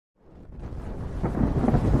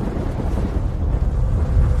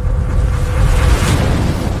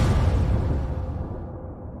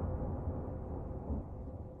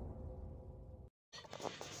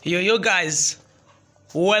Yo guys,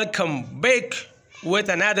 welcome back with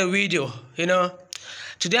another video.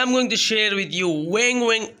 Today I'm going to share with you Wang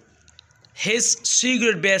Wang his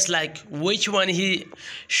secret base, like which one he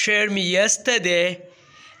shared me yesterday,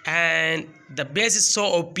 and the base is so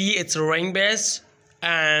OP. It's a ring base,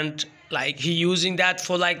 and like he using that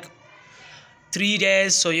for like 3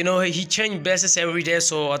 days. So he changed bases every day.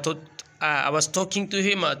 So I thought I was talking to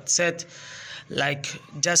him. I said, like,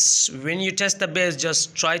 just when you test the base,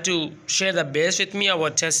 just try to share the base with me. I will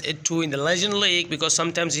test it too in the Legend League, because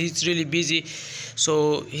sometimes he's really busy,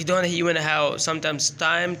 so he don't even have sometimes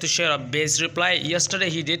time to share a base reply. Yesterday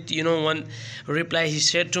he did one reply he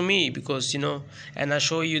shared to me, because and I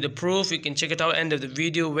show you the proof. You can check it out end of the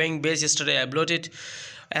video. Wang base yesterday I uploaded,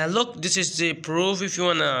 and look, this is the proof. If you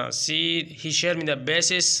wanna see, he shared me the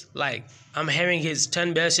bases. Like, I'm having his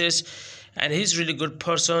 10 bases, and he's really good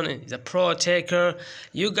person, and he's a pro attacker.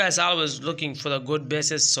 You guys are always looking for the good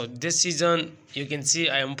bases, so this season you can see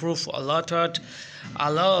I improved a lot, and I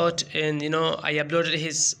uploaded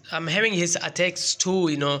his, I'm having his attacks too,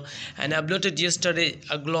 and I uploaded yesterday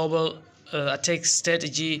a global attack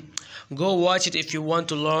strategy. Go watch it if you want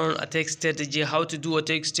to learn attack strategy, how to do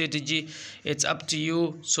attack strategy. It's up to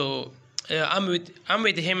you. So I'm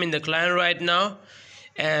with him in the clan right now,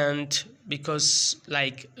 and because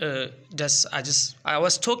like I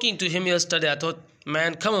was talking to him yesterday. I thought,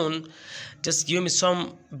 man, come on, just give me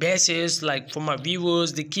some bases, like, for my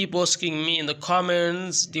viewers. They keep asking me in the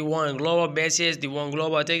comments, they want global bases, they want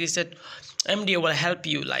global attack. He said, MD will help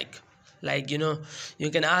you, you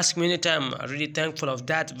can ask me anytime. I'm really thankful of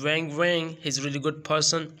that. Wang Wang, he's a really good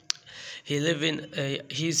person. He live in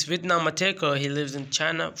he's Vietnam attacker. He lives in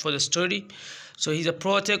China for the study, so he's a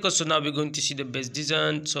pro attacker. So now we're going to see the best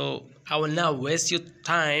design. So I will not waste your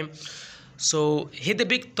time. So hit the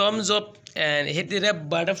big thumbs up and hit the red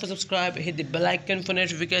button for subscribe. Hit the bell icon for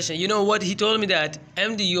notification. You know what he told me? That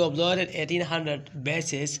MD, you uploaded 1800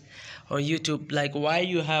 bases on YouTube. Like, why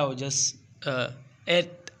you have just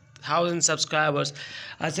 8,000 subscribers?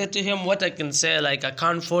 I said to him, what I can say, like, I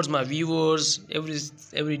can't force my viewers.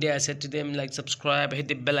 Every day I said to them, like, subscribe, hit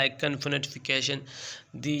the bell icon for notification.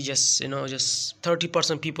 They just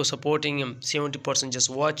 30% people supporting him, 70% just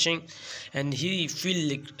watching, and he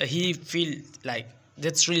feel like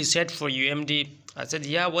that's really sad for you, MD. I said,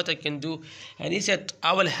 yeah, what I can do? And he said,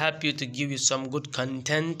 I will help you to give you some good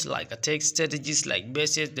content, like attack strategies, like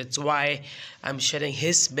bases. That's why I'm sharing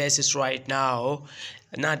his bases right now,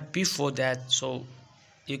 not before that. So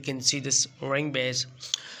you can see this ring base.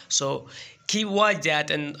 So keep watch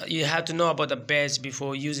that, and you have to know about the base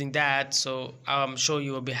before using that. So I'm sure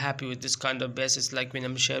you will be happy with this kind of bases. Like when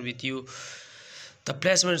I'm sharing with you, the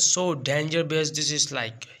placement is so danger base. This is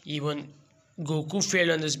like, even Goku failed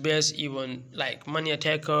on this base, even like Money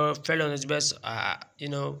Attacker failed on this base,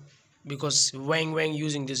 because Wang Wang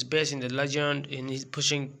using this base in the Legend, and he's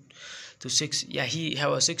pushing to 6. Yeah, he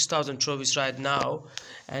have a 6,000 trophies right now,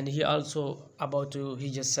 and he also about to,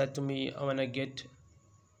 he just said to me, I want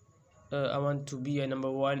to be a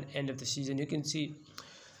 #1 end of the season. You can see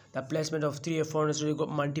the placement of Th14 is really good.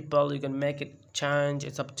 Multiple, you can make it change,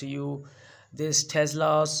 it's up to you. This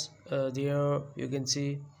Tesla's there, you can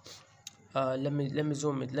see. Let me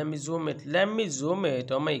zoom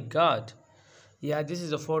it. Oh my god, yeah, this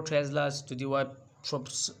is the 4 Teslas to divide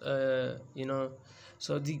troops.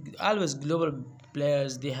 So the always global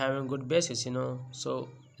players, they having good bases. So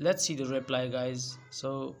let's see the reply, guys.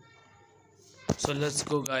 So let's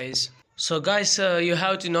go, guys. So guys, you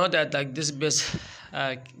have to know that, like, this base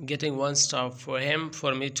getting 1 star for him,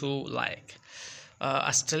 for me too. Like,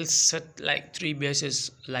 I still set like 3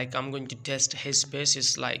 bases. Like, I'm going to test his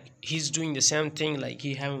bases. Like, he's doing the same thing. Like,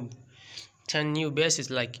 he having 10 new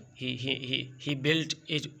bases. Like, he built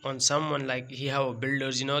it on someone. Like, he have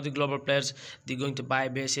builders, the global players, they're going to buy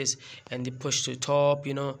bases and they push to top.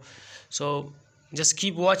 So just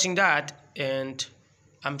keep watching that, and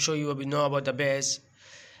I'm sure you will know about the base.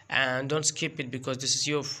 And don't skip it, because this is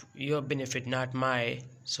your benefit, not mine.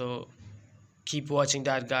 So keep watching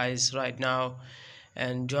that, guys, right now.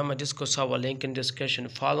 And join my Discord server, link in description.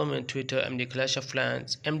 Follow me on Twitter, MD Clash of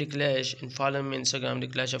Clans, MD Clash, and follow me on Instagram, MD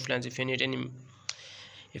Clash of Clans. If you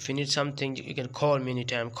need something, you can call me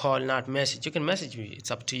anytime. Call, not message. You can message me. It's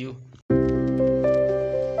up to you.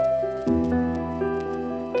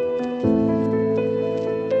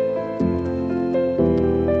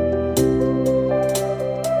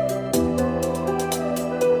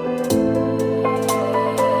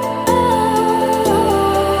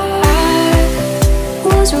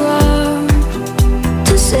 Wrong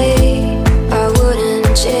to say I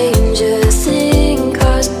wouldn't change a thing,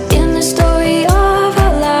 'cause in the story of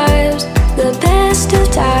our lives, the best of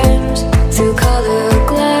times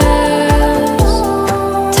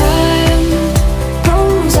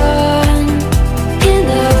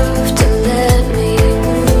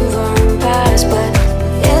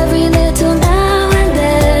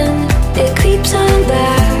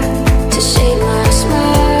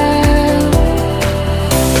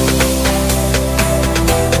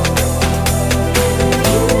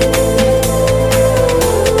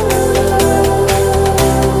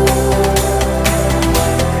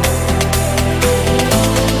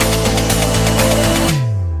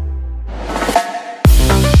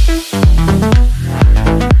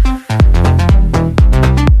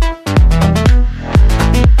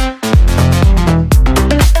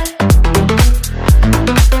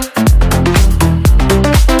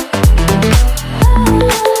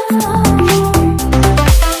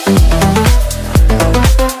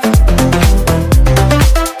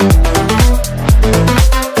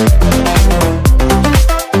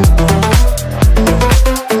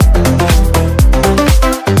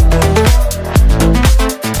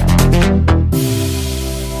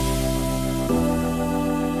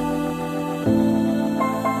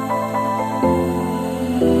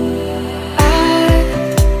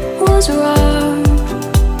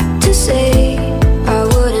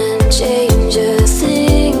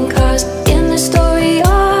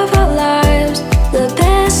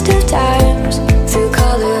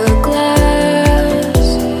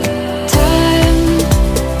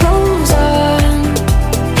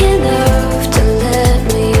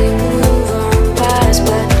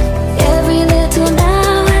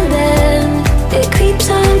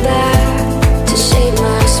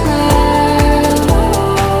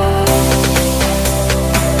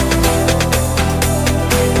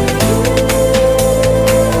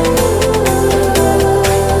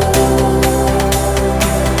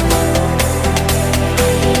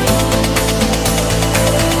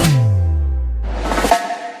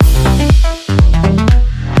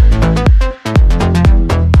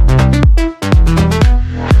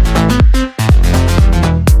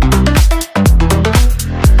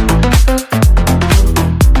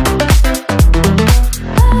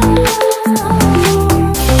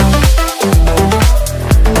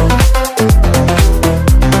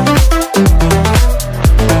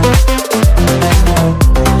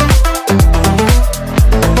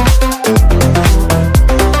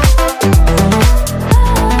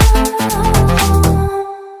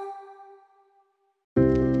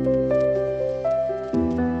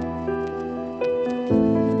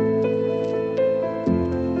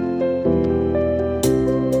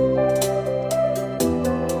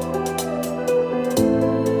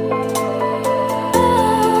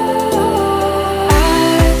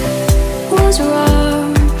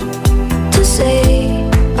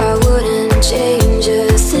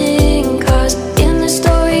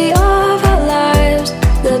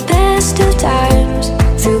 2 times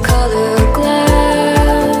through color